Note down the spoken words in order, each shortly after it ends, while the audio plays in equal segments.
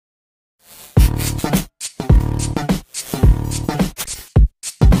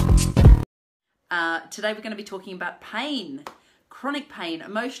Today we're going to be talking about pain, chronic pain,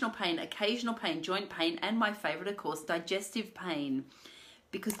 emotional pain, occasional pain, joint pain, and my favorite, of course, digestive pain.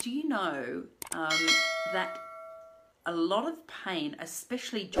 Because do you know that a lot of pain,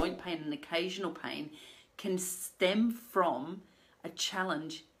 especially joint pain and occasional pain, can stem from a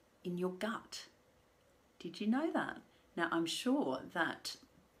challenge in your gut? Did you know that? Now, I'm sure that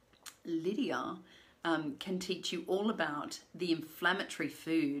Lydia can teach you all about the inflammatory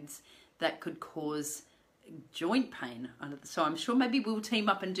foods that could cause joint pain. So I'm sure maybe we'll team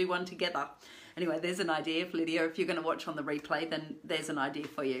up and do one together. Anyway, there's an idea. If Lydia, if you're going to watch on the replay, then there's an idea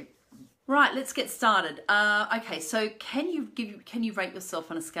for you. Right, let's get started. Okay, so can you rate yourself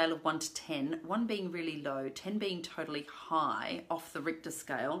on a scale of 1 to 10, 1 being really low, 10 being totally high off the Richter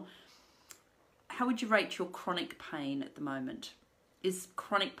scale? How would you rate your chronic pain at the moment? Is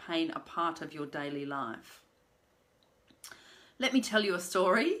chronic pain a part of your daily life? Let me tell you a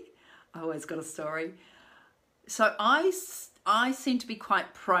story. I always got a story. So I seem to be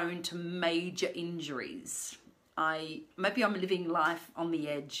quite prone to major injuries. Maybe I'm living life on the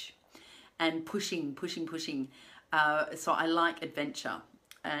edge and pushing. So I like adventure,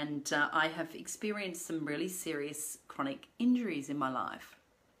 and I have experienced some really serious chronic injuries in my life.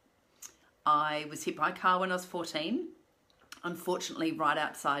 I was hit by a car when I was 14. Unfortunately, right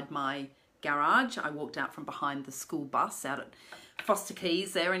outside my garage. I walked out from behind the school bus out at Foster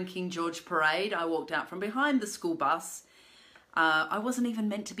Quays there in King George Parade. I walked out from behind the school bus. I wasn't even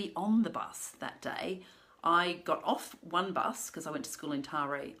meant to be on the bus that day. I got off one bus because I went to school in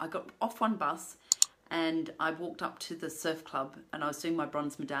Taree. I got off one bus and I walked up to the surf club and I was doing my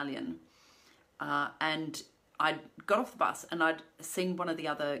bronze medallion. And I got off the bus and I'd seen one of the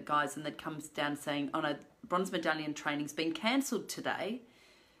other guys, and they'd come down saying, "Oh no, bronze medallion training's been cancelled today."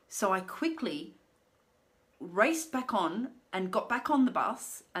 So I quickly raced back on and got back on the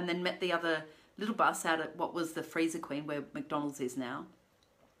bus, and then met the other little bus out at what was the Freezer Queen, where McDonald's is now.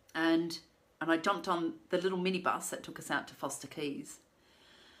 And I jumped on the little minibus that took us out to Foster Quays.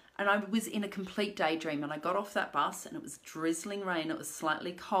 And I was in a complete daydream, and I got off that bus and it was drizzling rain. It was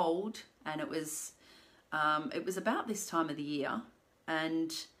slightly cold, and it was about this time of the year,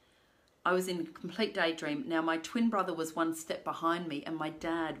 and I was in a complete daydream. Now, my twin brother was one step behind me, and my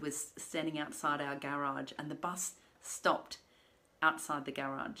dad was standing outside our garage, and the bus stopped outside the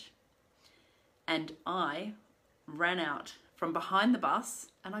garage. And I ran out from behind the bus,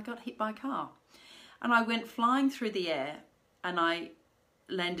 and I got hit by a car. And I went flying through the air, and I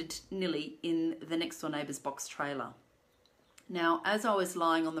landed nearly in the next door neighbour's box trailer. Now, as I was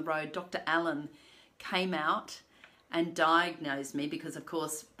lying on the road, Dr. Allen came out and diagnosed me, because of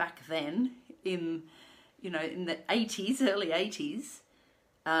course back then in the 80s, early 80s,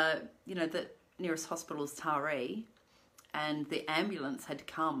 the nearest hospital is Taree, and the ambulance had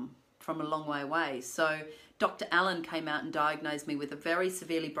come from a long way away. So Dr. Allen came out and diagnosed me with a very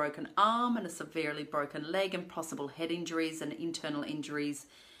severely broken arm and a severely broken leg and possible head injuries and internal injuries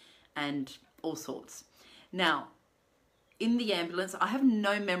and all sorts. Now, in the ambulance, I have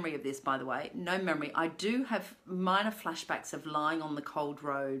no memory of this, by the way, no memory. I do have minor flashbacks of lying on the cold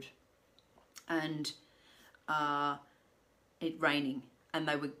road and it raining, and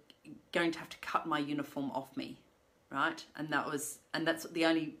they were going to have to cut my uniform off me, right? And that's the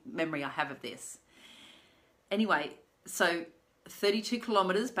only memory I have of this. Anyway, so 32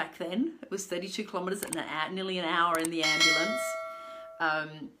 kilometers back then. It was 32 kilometers and nearly an hour in the ambulance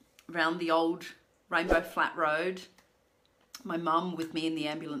around the old Rainbow Flat Road. My mum with me in the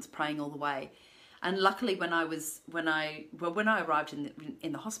ambulance praying all the way. And luckily when I arrived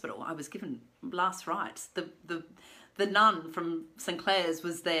in the hospital, I was given last rites. The nun from St. Clair's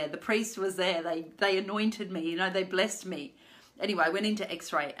was there. The priest was there. They anointed me, they blessed me. Anyway, I went into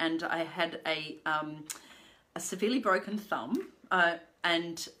x-ray, and I had a severely broken thumb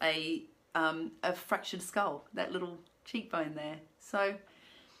and a fractured skull, that little cheekbone there. So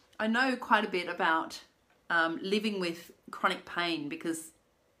I know quite a bit about living with chronic pain, because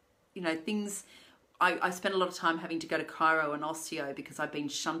I spent a lot of time having to go to chiro and osteo because I've been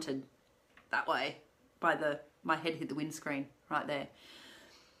shunted that way by my head hit the windscreen right there.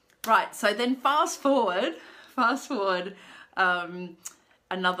 Right, so then fast forward another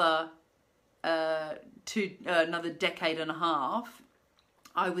decade and a half.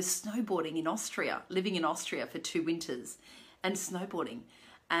 I was snowboarding in Austria, living in Austria for 2 winters and snowboarding.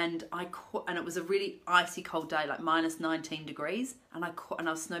 And it was a really icy cold day, like minus 19 degrees. And I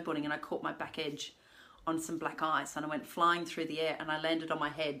was snowboarding, and I caught my back edge on some black ice, and I went flying through the air, and I landed on my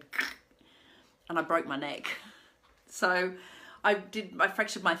head, and I broke my neck. So I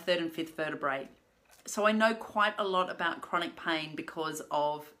fractured my 3rd and 5th vertebrae. So I know quite a lot about chronic pain because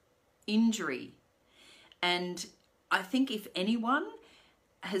of injury. And I think if anyone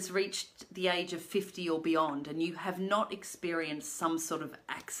has reached the age of 50 or beyond and you have not experienced some sort of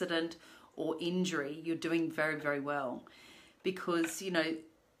accident or injury, you're doing very, very well. Because, you know,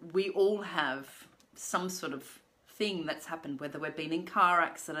 we all have some sort of thing that's happened, whether we've been in car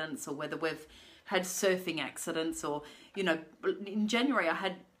accidents or whether we've had surfing accidents, or, you know, in January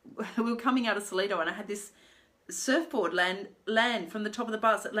we were coming out of Toledo and I had this surfboard land from the top of the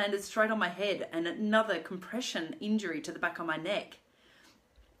bus that landed straight on my head, and another compression injury to the back of my neck.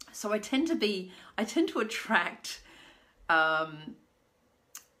 So I tend to attract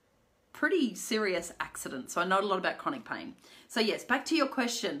pretty serious accidents. So I know a lot about chronic pain. So yes, back to your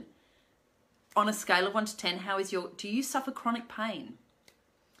question. On a scale of 1 to 10, do you suffer chronic pain?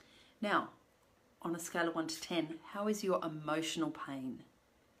 Now, on a scale of 1 to 10, how is your emotional pain?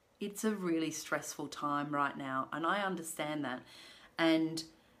 It's a really stressful time right now, and I understand that. And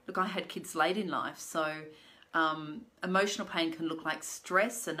look, I had kids late in life, so emotional pain can look like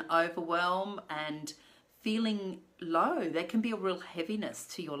stress and overwhelm and feeling low. There can be a real heaviness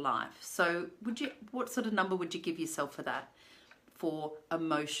to your life. So what sort of number would you give yourself for that, for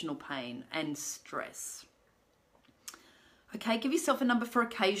emotional pain and stress? Okay, give yourself a number for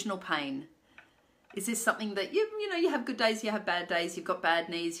occasional pain. Is this something that you know, you have good days, you have bad days, you've got bad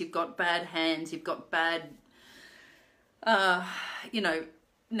knees, you've got bad hands, you've got bad you know,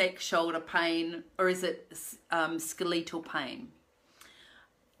 neck, shoulder pain, or is it skeletal pain?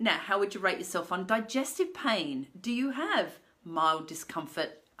 Now, how would you rate yourself on digestive pain? Do you have mild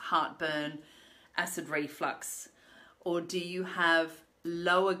discomfort, heartburn, acid reflux, or do you have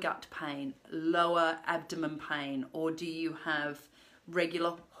lower gut pain, lower abdomen pain, or do you have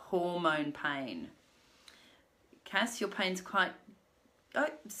regular hormone pain? Cass, your pain's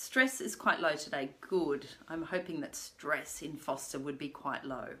stress is quite low today. Good. I'm hoping that stress in Foster would be quite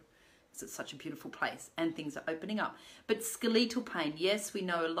low, because it's such a beautiful place and things are opening up. But skeletal pain, yes, we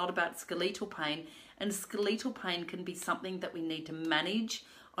know a lot about skeletal pain, and skeletal pain can be something that we need to manage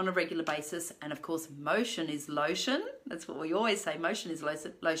on a regular basis. And of course, motion is lotion. That's what we always say, motion is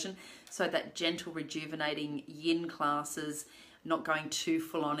lotion. So that gentle, rejuvenating yin classes, not going too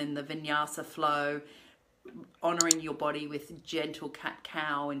full on in the vinyasa flow, honoring your body with gentle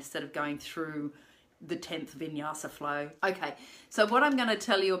cat-cow instead of going through the 10th vinyasa flow. Okay, so what I'm going to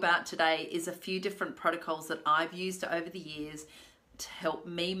tell you about today is a few different protocols that I've used over the years to help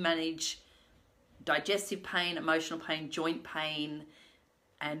me manage digestive pain, emotional pain, joint pain,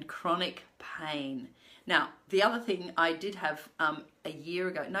 and chronic pain. Now, the other thing I did have a year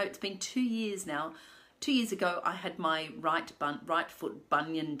ago, no, it's been 2 years now. 2 years ago, I had my right foot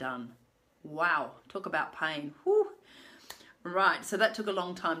bunion done. Wow, talk about pain. Whew. Right, so that took a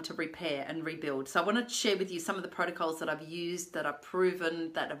long time to repair and rebuild. So I want to share with you some of the protocols that I've used, that are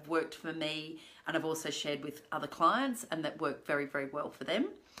proven, that have worked for me, and I've also shared with other clients and that work very, very well for them.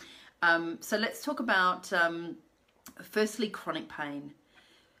 So let's talk about, firstly, chronic pain.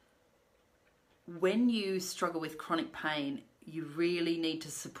 When you struggle with chronic pain, you really need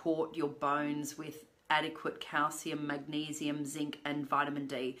to support your bones with adequate calcium, magnesium, zinc, and vitamin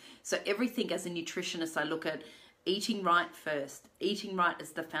D. So everything, as a nutritionist, I look at eating right first. Eating right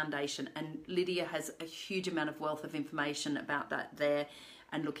is the foundation, and Lydia has a huge amount of wealth of information about that there.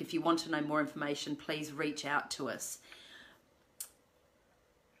 And look, if you want to know more information, please reach out to us.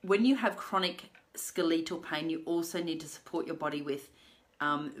 When you have chronic skeletal pain, you also need to support your body with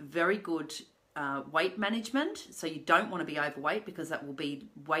very good weight management. So you don't want to be overweight, because that will be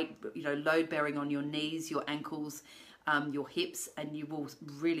weight, load bearing on your knees, your ankles, your hips, and you will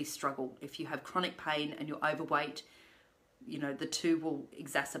really struggle. If you have chronic pain and you're overweight, the two will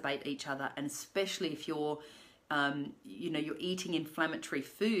exacerbate each other. And especially if you're you're eating inflammatory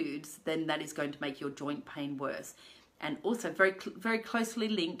foods, then that is going to make your joint pain worse. And also very, very closely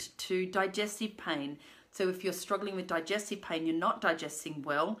linked to digestive pain. So if you're struggling with digestive pain, you're not digesting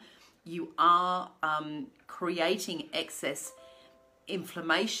well, you are creating excess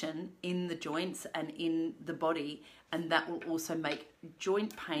inflammation in the joints and in the body, and that will also make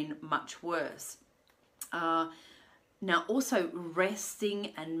joint pain much worse. Now, also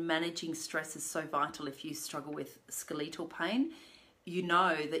resting and managing stress is so vital if you struggle with skeletal pain. You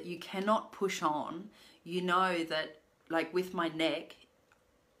know that you cannot push on. You know that, like with my neck,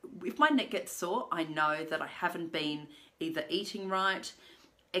 if my neck gets sore, I know that I haven't been either eating right,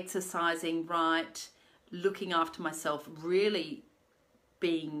 exercising right, looking after myself, really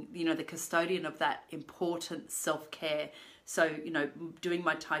being, the custodian of that important self-care. So, doing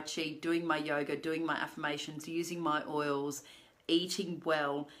my Tai Chi, doing my yoga, doing my affirmations, using my oils, eating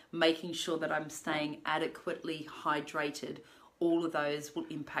well, making sure that I'm staying adequately hydrated. all of those will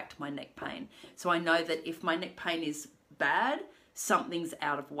impact my neck pain. So I know that if my neck pain is bad, something's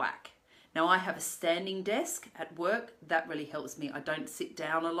out of whack. Now I have a standing desk at work. That really helps me. I don't sit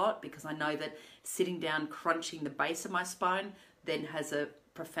down a lot because I know that sitting down, crunching the base of my spine then has a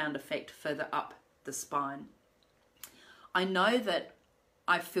profound effect further up the spine. I know that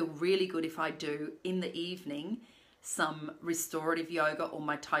I feel really good if I do in the evening some restorative yoga or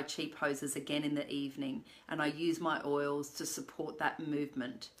my Tai Chi poses again in the evening, and I use my oils to support that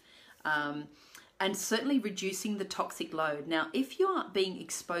movement. And certainly reducing the toxic load. Now, if you are being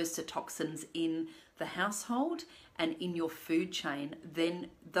exposed to toxins in the household and in your food chain, then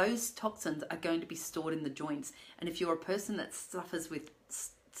those toxins are going to be stored in the joints. And if you're a person that suffers with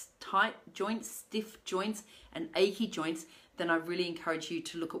tight joints, stiff joints, and achy joints, then I really encourage you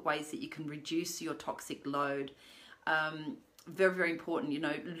to look at ways that you can reduce your toxic load. Very, very important, you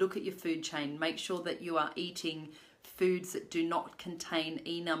know, look at your food chain. Make sure that you are eating foods that do not contain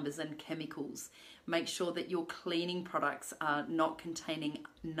E numbers and chemicals. Make sure that your cleaning products are not containing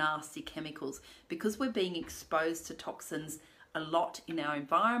nasty chemicals, because we're being exposed to toxins a lot in our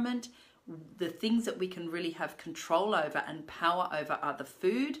environment. The things that we can really have control over and power over are the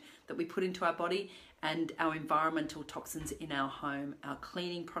food that we put into our body and our environmental toxins in our home, our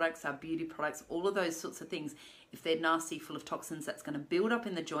cleaning products, our beauty products, all of those sorts of things. If they're nasty, full of toxins, that's going to build up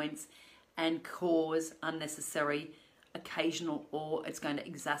in the joints and cause unnecessary, occasional, or it's going to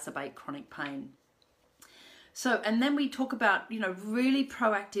exacerbate chronic pain. So, and then we talk about, you know, really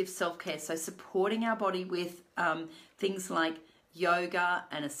proactive self-care. So supporting our body with things like yoga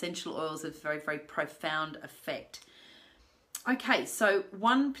and essential oils of very, very profound effect. Okay, so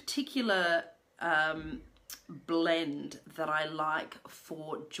one particular blend that I like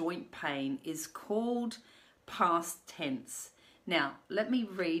for joint pain is called past tense. Now, let me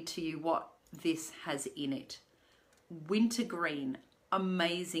read to you what this has in it. Wintergreen,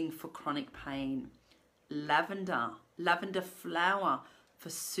 amazing for chronic pain. Lavender flower for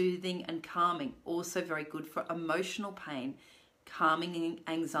soothing and calming, also very good for emotional pain, calming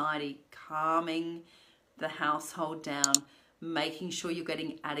anxiety, calming the household down, making sure you're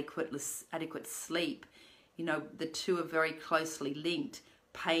getting adequate sleep. You know, the two are very closely linked,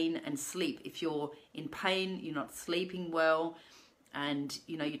 pain and sleep. If you're in pain, you're not sleeping well, and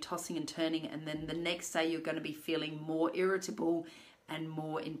you know, you're tossing and turning, and then the next day you're going to be feeling more irritable and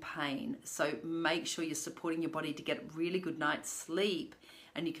more in pain. So make sure you're supporting your body to get a really good night's sleep,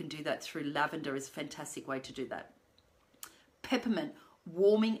 and you can do that through lavender. Is a fantastic way to do that. Peppermint,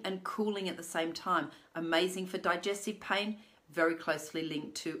 warming and cooling at the same time, amazing for digestive pain, very closely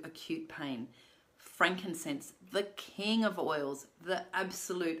linked to acute pain. Frankincense, the king of oils, the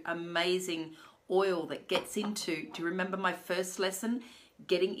absolute amazing oil that gets into, do you remember my first lesson?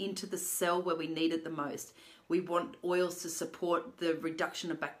 Getting into the cell where we need it the most. We want oils to support the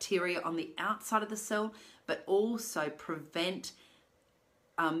reduction of bacteria on the outside of the cell, but also prevent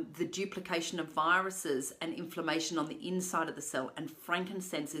the duplication of viruses and inflammation on the inside of the cell. And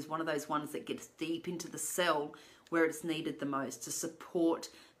frankincense is one of those ones that gets deep into the cell where it's needed the most to support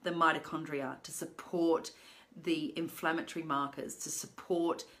the mitochondria, to support the inflammatory markers, to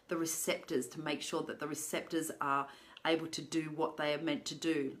support the receptors, to make sure that the receptors are able to do what they are meant to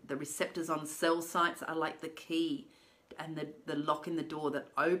do. The receptors on cell sites are like the key and the lock in the door that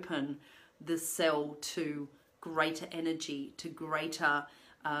open the cell to greater energy, to greater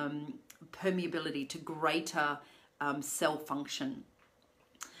permeability, to greater cell function.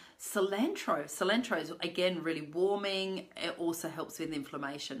 Cilantro is again really warming. It also helps with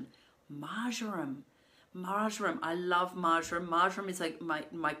inflammation. Marjoram, I love marjoram. Marjoram is like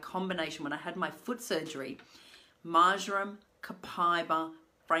my combination when I had my foot surgery. Marjoram, copaiba,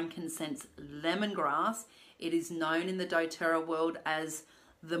 frankincense, lemongrass. It is known in the doTERRA world as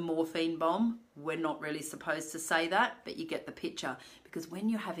the morphine bomb. We're not really supposed to say that, but you get the picture. Because when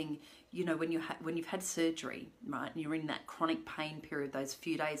you're having, you know, when you've had surgery, right, and you're in that chronic pain period, those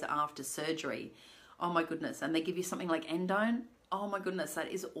few days after surgery, oh my goodness, and they give you something like endone, oh my goodness,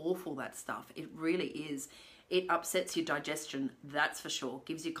 that is awful, that stuff. It really is. It upsets your digestion, that's for sure.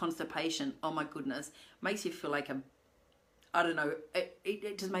 Gives you constipation, oh my goodness. Makes you feel like I don't know,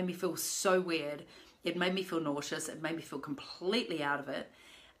 it just made me feel so weird. It made me feel nauseous. It made me feel completely out of it.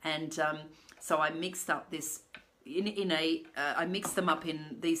 And so I mixed up this I mixed them up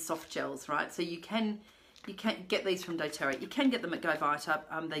in these soft gels, right? So you can get these from doTERRA. You can get them at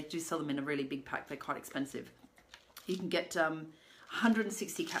GoVita. They do sell them in a really big pack. They're quite expensive. You can get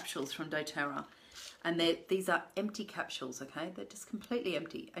 160 capsules from doTERRA. And these are empty capsules, okay? They're just completely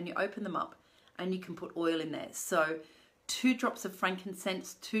empty. And you open them up and you can put oil in there. So 2 drops of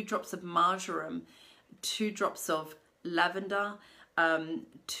frankincense, 2 drops of marjoram, 2 drops of lavender,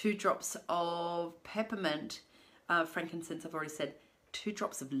 2 drops of peppermint, frankincense I've already said, 2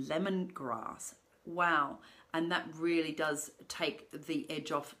 drops of lemongrass. Wow. And that really does take the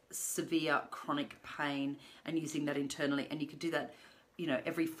edge off severe chronic pain, and using that internally. And you could do that, you know,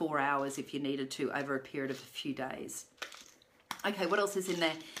 every 4 hours if you needed to, over a period of a few days. Okay, what else is in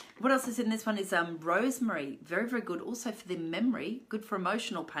there? What else is in this one is rosemary. Very, very good also for the memory, good for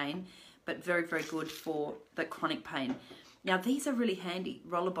emotional pain, but very, very good for the chronic pain. Now, these are really handy,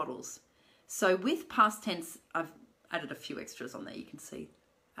 roller bottles. So with past tense, I've added a few extras on there. You can see,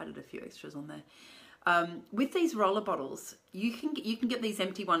 added a few extras on there. With these roller bottles, you can get these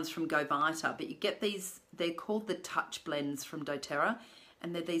empty ones from Go Vita, but you get these, they're called the Touch Blends from doTERRA,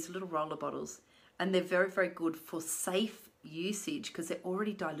 and they're these little roller bottles. And they're very, very good for safe usage because they're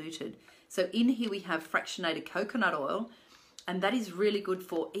already diluted. So in here we have fractionated coconut oil, and that is really good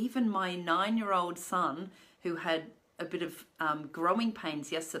for even my 9-year-old son who had a bit of growing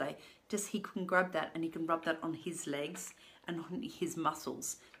pains yesterday. Just he can grab that and he can rub that on his legs and on his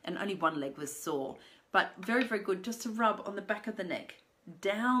muscles, and only one leg was sore, but very, very good just to rub on the back of the neck,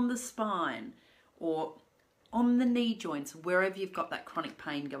 down the spine, or on the knee joints, wherever you've got that chronic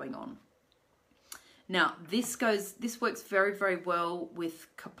pain going on. Now, this works very, very well with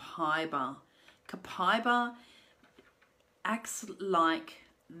copaiba. Copaiba acts like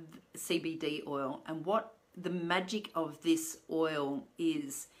CBD oil, and what the magic of this oil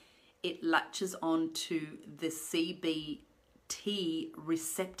is, it latches onto the CBT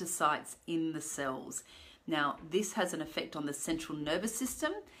receptor sites in the cells. Now, this has an effect on the central nervous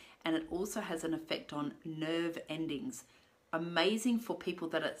system, and it also has an effect on nerve endings. Amazing for people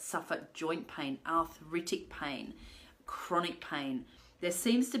that suffer joint pain, arthritic pain, chronic pain. There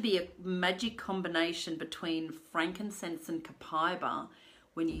seems to be a magic combination between frankincense and copaiba.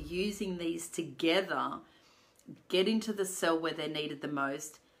 When you're using these together, get into the cell where they're needed the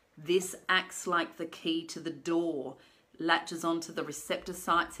most. This acts like the key to the door, latches onto the receptor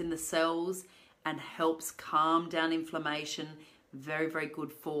sites in the cells and helps calm down inflammation. Very, very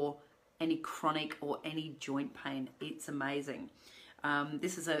good for any chronic or any joint pain. It's amazing.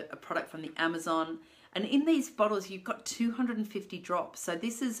 This is a product from the Amazon, and in these bottles you've got 250 drops. So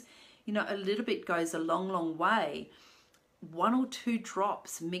this is, you know, a little bit goes a long, long way. 1 or 2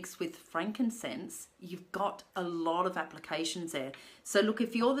 drops mixed with frankincense, you've got a lot of applications there. So look,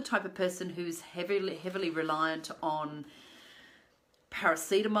 if you're the type of person who's heavily reliant on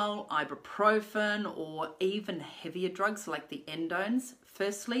paracetamol, ibuprofen, or even heavier drugs like the endones,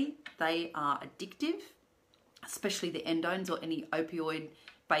 firstly, they are addictive, especially the endones or any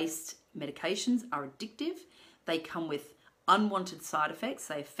opioid-based medications are addictive. They come with unwanted side effects.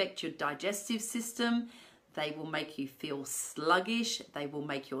 They affect your digestive system. They will make you feel sluggish. They will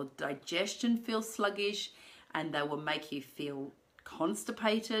make your digestion feel sluggish, and they will make you feel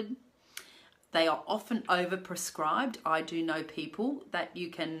constipated. They are often overprescribed. I do know people that you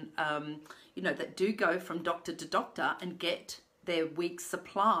can, that do go from doctor to doctor and get their week's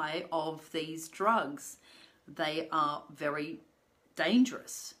supply of these drugs. They are very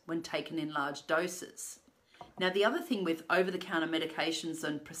dangerous when taken in large doses. Now, the other thing with over-the-counter medications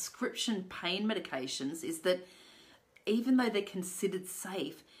and prescription pain medications is that even though they're considered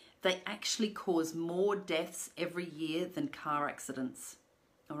safe, they actually cause more deaths every year than car accidents,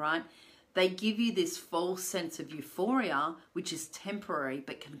 all right? They give you this false sense of euphoria, which is temporary,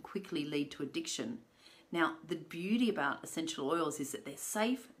 but can quickly lead to addiction. Now, the beauty about essential oils is that they're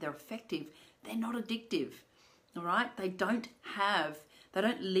safe, they're effective, they're not addictive, all right? They don't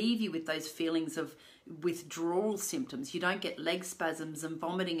leave you with those feelings of withdrawal symptoms. You don't get leg spasms and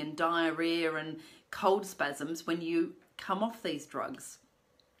vomiting and diarrhea and cold spasms when you come off these drugs.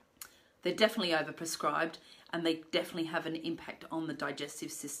 They're definitely overprescribed, and they definitely have an impact on the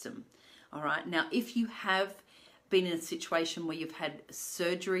digestive system. All right. Now, if you have been in a situation where you've had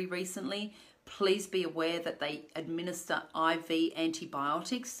surgery recently, please be aware that they administer IV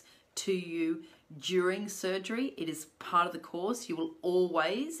antibiotics to you during surgery. It is part of the course. You will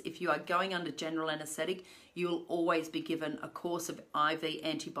always, if you are going under general anesthetic, you will always be given a course of IV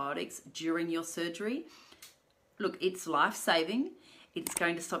antibiotics during your surgery. Look, it's life-saving. It's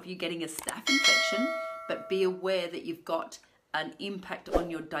going to stop you getting a staph infection, but be aware that you've got an impact on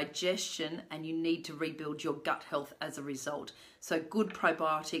your digestion and you need to rebuild your gut health as a result. So good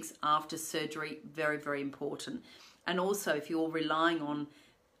probiotics after surgery, very, very important. And also, if you're relying on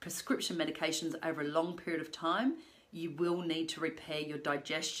prescription medications over a long period of time, you will need to repair your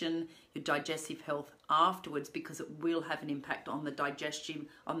digestion, your digestive health afterwards, because it will have an impact on the digestion,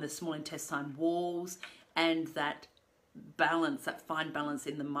 on the small intestine walls, and that balance, that fine balance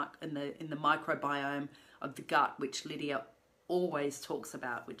in the microbiome of the gut, which Lydia always talks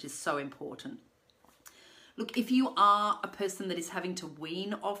about, which is so important. Look, if you are a person that is having to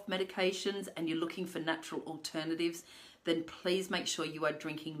wean off medications and you're looking for natural alternatives, then please make sure you are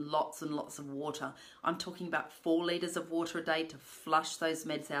drinking lots and lots of water. I'm talking about 4 litres of water a day to flush those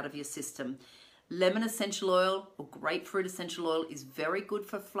meds out of your system. Lemon essential oil or grapefruit essential oil is very good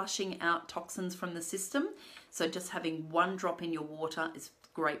for flushing out toxins from the system. So just having 1 drop in your water is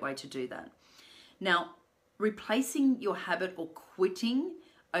a great way to do that. Now, replacing your habit or quitting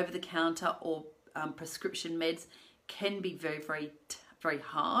over-the-counter or prescription meds can be very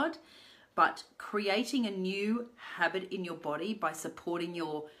hard. But creating a new habit in your body by supporting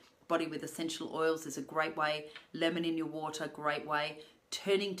your body with essential oils is a great way. Lemon in your water, great way.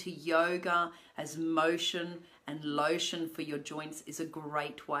 Turning to yoga as motion and lotion for your joints is a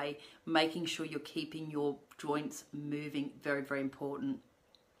great way. Making sure you're keeping your joints moving, very, very important.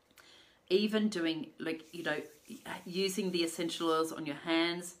 Even doing, like, you know, using the essential oils on your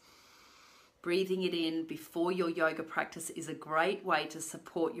hands, breathing it in before your yoga practice is a great way to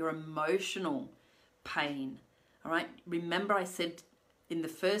support your emotional pain. All right. Remember, I said in the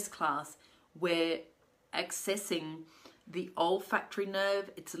first class, we're accessing the olfactory nerve.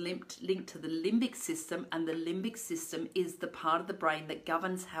 It's linked to the limbic system, and the limbic system is the part of the brain that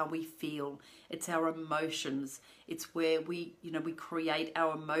governs how we feel. It's our emotions. It's where we create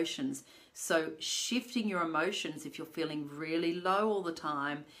our emotions. So shifting your emotions, if you're feeling really low all the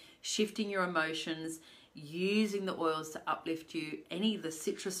time, shifting your emotions, using the oils to uplift you, any of the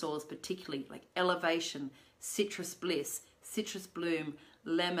citrus oils particularly, like Elevation, Citrus Bliss, Citrus Bloom,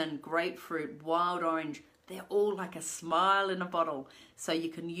 Lemon, Grapefruit, Wild Orange, they're all like a smile in a bottle. So you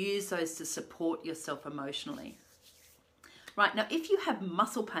can use those to support yourself emotionally. Right, now if you have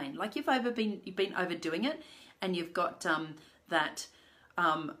muscle pain, like you've been overdoing it and you've got that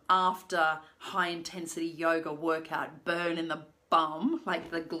after high intensity yoga workout burn in the bum,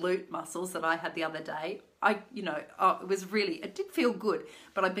 like the glute muscles that I had the other day. It did feel good,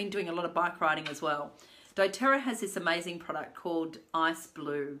 but I've been doing a lot of bike riding as well. doTERRA has this amazing product called Ice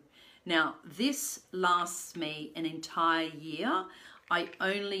Blue. Now, this lasts me an entire year. I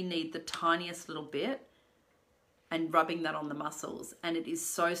only need the tiniest little bit and rubbing that on the muscles, and it is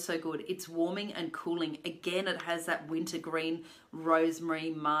so, so good. It's warming and cooling. Again, it has that wintergreen,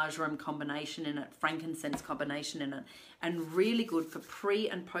 rosemary, marjoram combination in it, frankincense combination in it, and really good for pre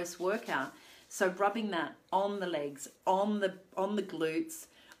and post workout. So rubbing that on the legs, on the glutes,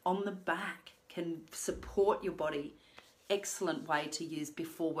 on the back can support your body. Excellent way to use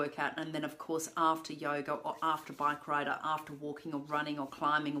before workout, and then of course after yoga or after bike ride or after walking or running or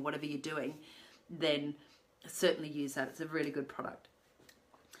climbing or whatever you're doing, then certainly use that. It's a really good product.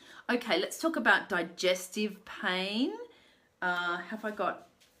 Okay, let's talk about digestive pain. Have I got...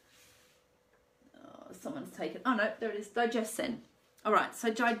 someone's taken... Oh, no, there it is. Digest-Sen. All right,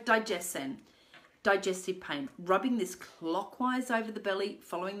 so Digest-Sen. Digestive pain. Rubbing this clockwise over the belly,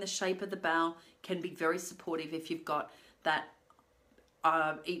 following the shape of the bowel, can be very supportive if you've got that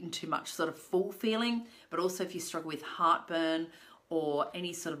eaten too much sort of full feeling, but also if you struggle with heartburn or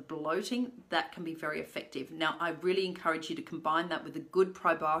any sort of bloating, that can be very effective. Now, I really encourage you to combine that with a good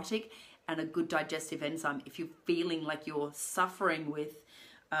probiotic and a good digestive enzyme. If you're feeling like you're suffering with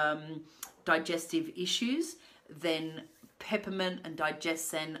digestive issues, then peppermint and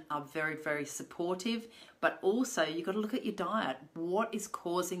Digest-Sen are very, very supportive. But also, you've got to look at your diet. What is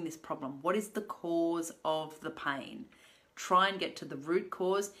causing this problem? What is the cause of the pain? Try and get to the root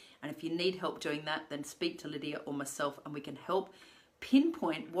cause. And if you need help doing that, then speak to Lydia or myself, and we can help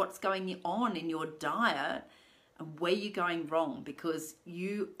pinpoint what's going on in your diet and where you're going wrong, because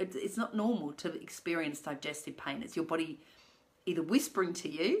it's not normal to experience digestive pain. It's your body either whispering to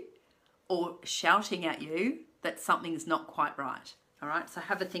you or shouting at you that something's not quite right. All right, so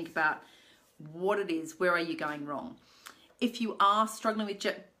have a think about what it is. Where are you going wrong? If you are struggling with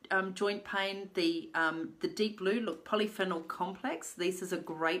joint pain, the Deep Blue Polyphenol Complex, this is a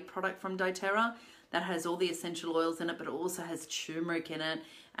great product from doTERRA that has all the essential oils in it, but it also has turmeric in it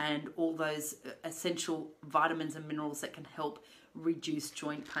and all those essential vitamins and minerals that can help reduce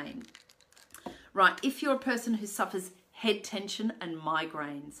joint pain. Right, if you're a person who suffers head tension and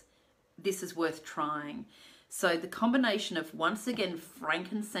migraines, this is worth trying. So the combination of, once again,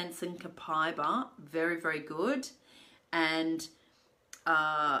 frankincense and copaiba, very, very good. And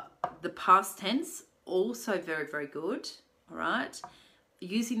the past tense, also very, very good. All right.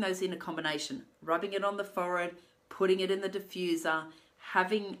 Using those in a combination, rubbing it on the forehead, putting it in the diffuser,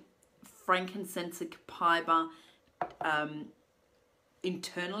 having frankincense and copaiba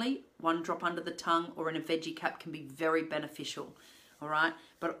internally, 1 drop under the tongue or in a veggie cap can be very beneficial. All right.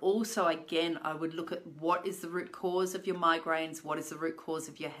 But also, again, I would look at what is the root cause of your migraines? What is the root cause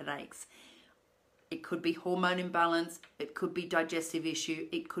of your headaches? It could be hormone imbalance. It could be digestive issue.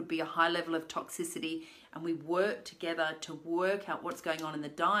 It could be a high level of toxicity. And we work together to work out what's going on in the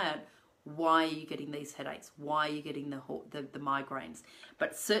diet. Why are you getting these headaches? Why are you getting the migraines?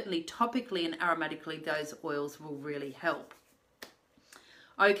 But certainly topically and aromatically, those oils will really help.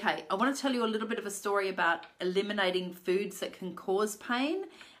 Okay, I want to tell you a little bit of a story about eliminating foods that can cause pain,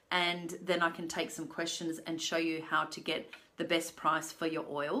 and then I can take some questions and show you how to get the best price for your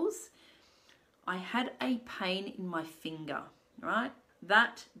oils. I had a pain in my finger, right?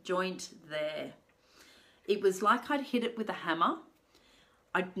 That joint there. It was like I'd hit it with a hammer.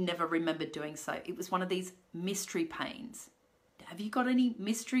 I'd never remembered doing so. It was one of these mystery pains. Have you got any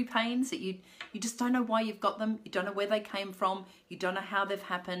mystery pains that you just don't know why you've got them? You don't know where they came from. You don't know how they've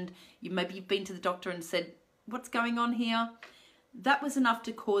happened. Maybe you've been to the doctor and said, what's going on here? That was enough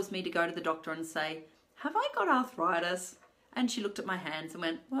to cause me to go to the doctor and say, have I got arthritis? And she looked at my hands and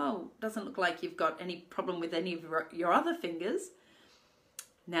went, well, doesn't look like you've got any problem with any of your other fingers.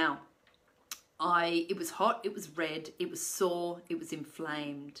 Now, it was hot, it was red, it was sore, it was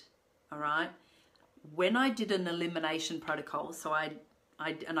inflamed, all right? When I did an elimination protocol, so I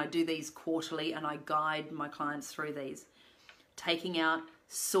do these quarterly and I guide my clients through these, taking out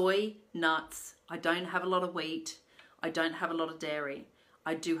soy, nuts. I don't have a lot of wheat. I don't have a lot of dairy.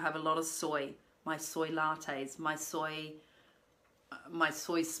 I do have a lot of soy, my soy lattes, my soy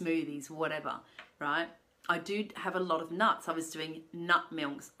smoothies, whatever, right? I do have a lot of nuts. I was doing nut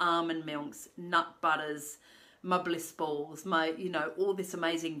milks, almond milks, nut butters, my bliss balls, all this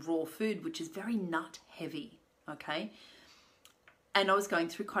amazing raw food, which is very nut heavy, okay? And I was going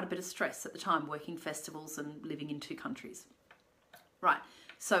through quite a bit of stress at the time, working festivals and living in 2 countries. Right,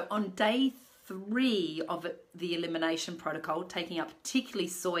 so on day 3 of the elimination protocol, taking up particularly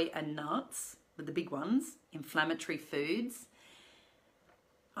soy and nuts, with the big ones, inflammatory foods,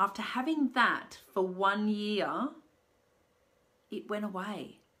 after having that for 1 year, it went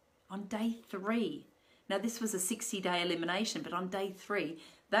away on day 3. Now, this was a 60-day elimination, but on day 3,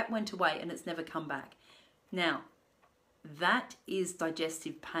 that went away and it's never come back. Now, that is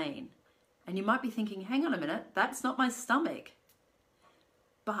digestive pain. And you might be thinking, hang on a minute, that's not my stomach.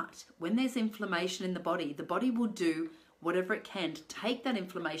 But when there's inflammation in the body will do whatever it can to take that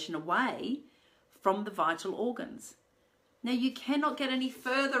inflammation away from the vital organs. Now, you cannot get any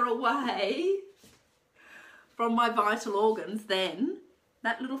further away from my vital organs than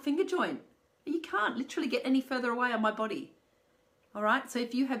that little finger joint. You can't literally get any further away on my body. All right. So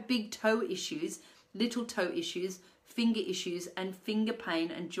if you have big toe issues, little toe issues, finger issues, and finger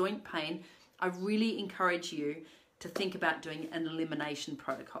pain and joint pain, I really encourage you to think about doing an elimination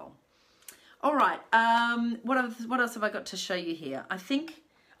protocol. All right. What else have I got to show you here? I think,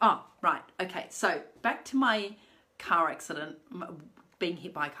 right. Okay. So back to my car accident, being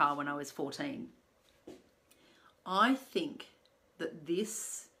hit by a car when I was 14. I think that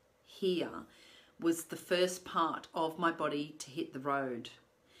this here was the first part of my body to hit the road.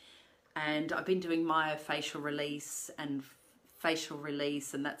 And I've been doing myofascial release and facial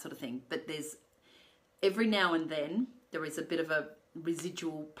release and that sort of thing. But there's every now and then there is a bit of a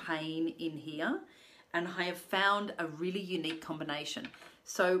residual pain in here. And I have found a really unique combination.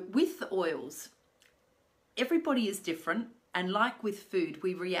 So with the oils, everybody is different. And like with food,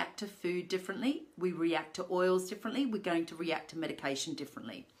 we react to food differently. We react to oils differently. We're going to react to medication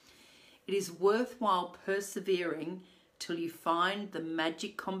differently. It is worthwhile persevering till you find the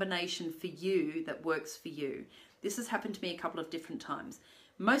magic combination for you that works for you. This has happened to me a couple of different times.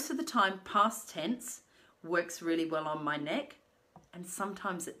 Most of the time, past tense works really well on my neck, and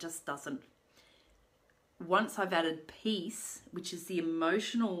sometimes it just doesn't. Once I've added peace, which is the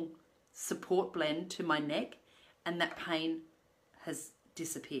emotional support blend to my neck, and that pain has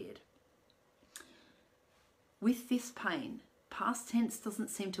disappeared. With this pain, past tense doesn't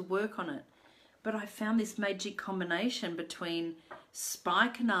seem to work on it, but I found this magic combination between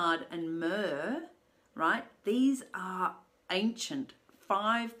spikenard and myrrh, right? These are ancient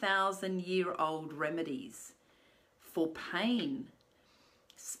 5,000-year-old remedies for pain.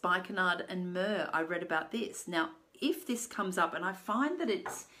 Spikenard and myrrh, I read about this. Now, if this comes up, and I find that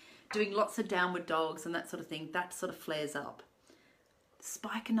it's doing lots of downward dogs and that sort of thing, that sort of flares up.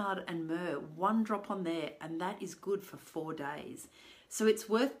 Spikenard and myrrh, 1 drop on there, and that is good for 4 days. So it's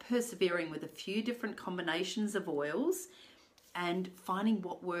worth persevering with a few different combinations of oils and finding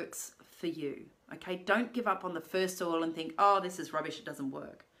what works for you. Okay, don't give up on the first oil and think, oh, this is rubbish, it doesn't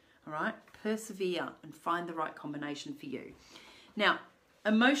work. All right, persevere and find the right combination for you. Now,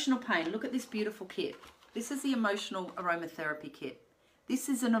 Emotional pain. Look at this beautiful kit. This is the emotional aromatherapy kit. This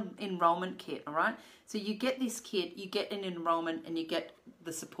is an enrollment kit, all right? So you get this kit, you get an enrollment, and you get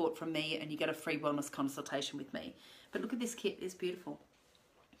the support from me, and you get a free wellness consultation with me. But look at this kit. It's beautiful.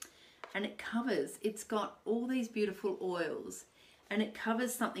 And it covers, it's got all these beautiful oils, and it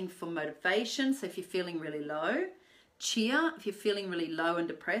covers something for motivation. So if you're feeling really low, cheer, if you're feeling really low and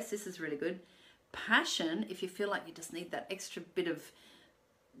depressed, this is really good. Passion, if you feel like you just need that extra bit of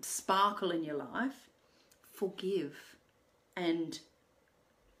sparkle in your life. Forgive and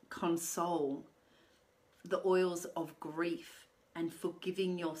console, the oils of grief and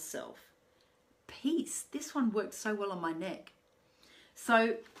forgiving yourself. Peace, this one works so well on my neck.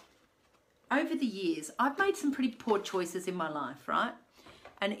 So over the years, I've made some pretty poor choices in my life, right?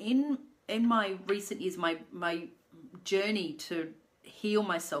 And in my recent years, my journey to heal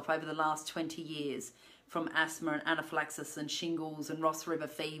myself over the last 20 years from asthma and anaphylaxis and shingles and Ross River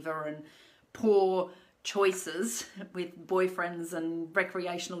fever and poor choices with boyfriends and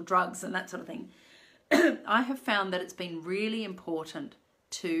recreational drugs and that sort of thing, I have found that it's been really important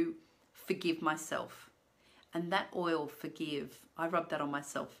to forgive myself. And that oil, forgive, I rub that on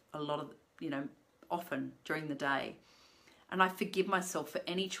myself a lot of, often during the day. And I forgive myself for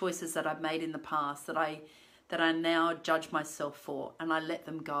any choices that I've made in the past that I now judge myself for, and I let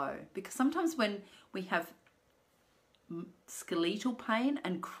them go. Because sometimes when we have skeletal pain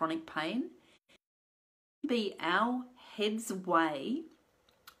and chronic pain, it can be our head's way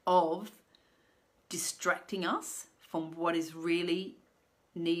of distracting us from what is really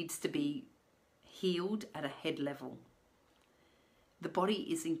needs to be healed at a head level. The body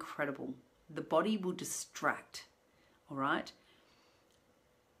is incredible. The body will distract, all right?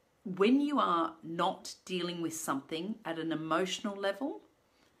 When you are not dealing with something at an emotional level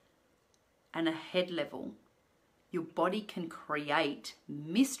and a head level, your body can create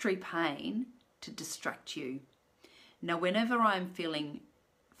mystery pain to distract you. Now, whenever I'm feeling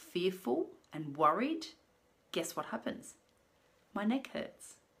fearful and worried, guess what happens? My neck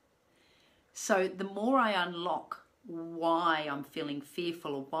hurts. So the more I unlock why I'm feeling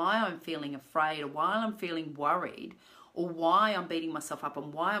fearful or why I'm feeling afraid or why I'm feeling worried or why I'm beating myself up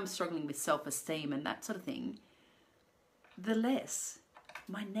and why I'm struggling with self-esteem and that sort of thing, the less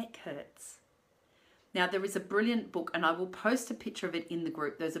my neck hurts. Now, there is a brilliant book, and I will post a picture of it in the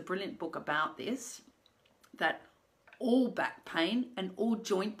group. There's a brilliant book about this, that all back pain and all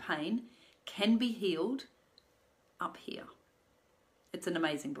joint pain can be healed up here. It's an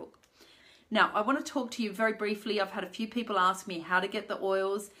amazing book. Now, I want to talk to you very briefly. I've had a few people ask me how to get the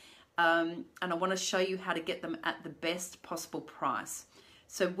oils, and I want to show you how to get them at the best possible price.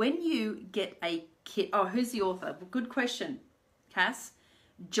 So when you get a kit, oh, who's the author? Good question, Cass.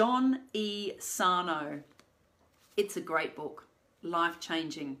 John E. Sarno. It's a great book,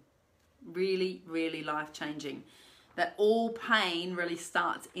 life-changing, really, really life-changing. That all pain really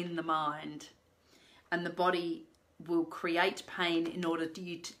starts in the mind, and the body will create pain in order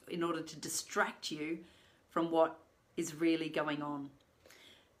to distract you from what is really going on.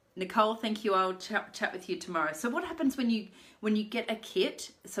 Nicole, thank you. I'll chat with you tomorrow. So what happens when you get a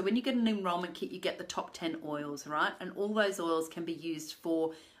kit? So when you get an enrollment kit, you get the top 10 oils, right? And all those oils can be used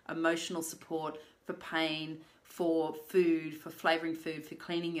for emotional support, for pain, for food, for flavoring food, for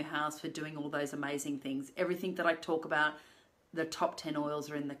cleaning your house, for doing all those amazing things. Everything that I talk about, the top 10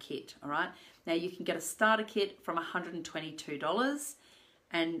 oils are in the kit, all right? Now you can get a starter kit from $122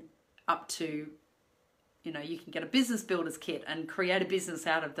 and up to, you can get a business builder's kit and create a business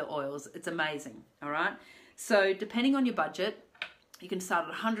out of the oils. It's amazing, all right? So depending on your budget, you can start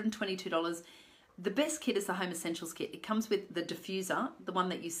at $122. The best kit is the Home Essentials kit. It comes with the diffuser, the one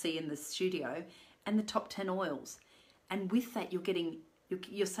that you see in the studio, and the top 10 oils. And with that, you're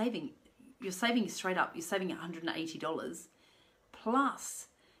saving straight up. You're saving $180. Plus,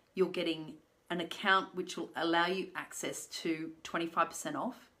 you're getting an account which will allow you access to 25%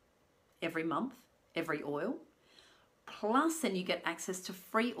 off every month, every oil. Plus, then you get access to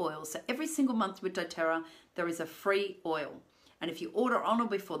free oils. So every single month with doTERRA, there is a free oil. And if you order on or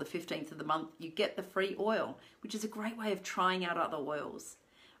before the 15th of the month, you get the free oil, which is a great way of trying out other oils.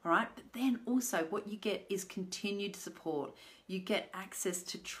 All right. But then also what you get is continued support. You get access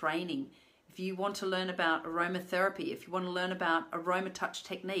to training. If you want to learn about aromatherapy, if you want to learn about aroma touch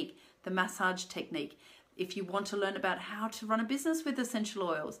technique, the massage technique, if you want to learn about how to run a business with essential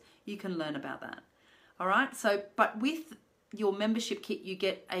oils, you can learn about that. All right. So, but with your membership kit, you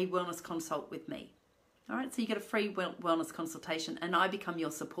get a wellness consult with me. All right. So you get a free wellness consultation and I become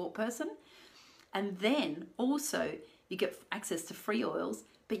your support person. And then also you get access to free oils,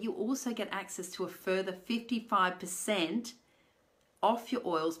 but you also get access to a further 55% off your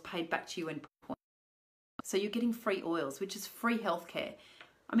oils paid back to you in points. So you're getting free oils, which is free healthcare.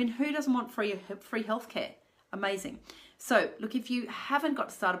 I mean, who doesn't want free healthcare? Amazing. So look, if you haven't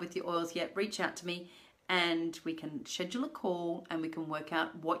got started with your oils yet, reach out to me and we can schedule a call and we can work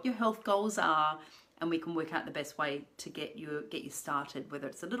out what your health goals are, and we can work out the best way to get you started, whether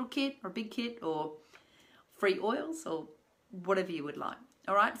it's a little kit or a big kit or free oils or whatever you would like.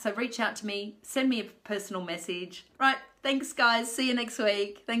 All right, so reach out to me, send me a personal message. Right, thanks guys, see you next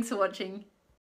week. Thanks for watching.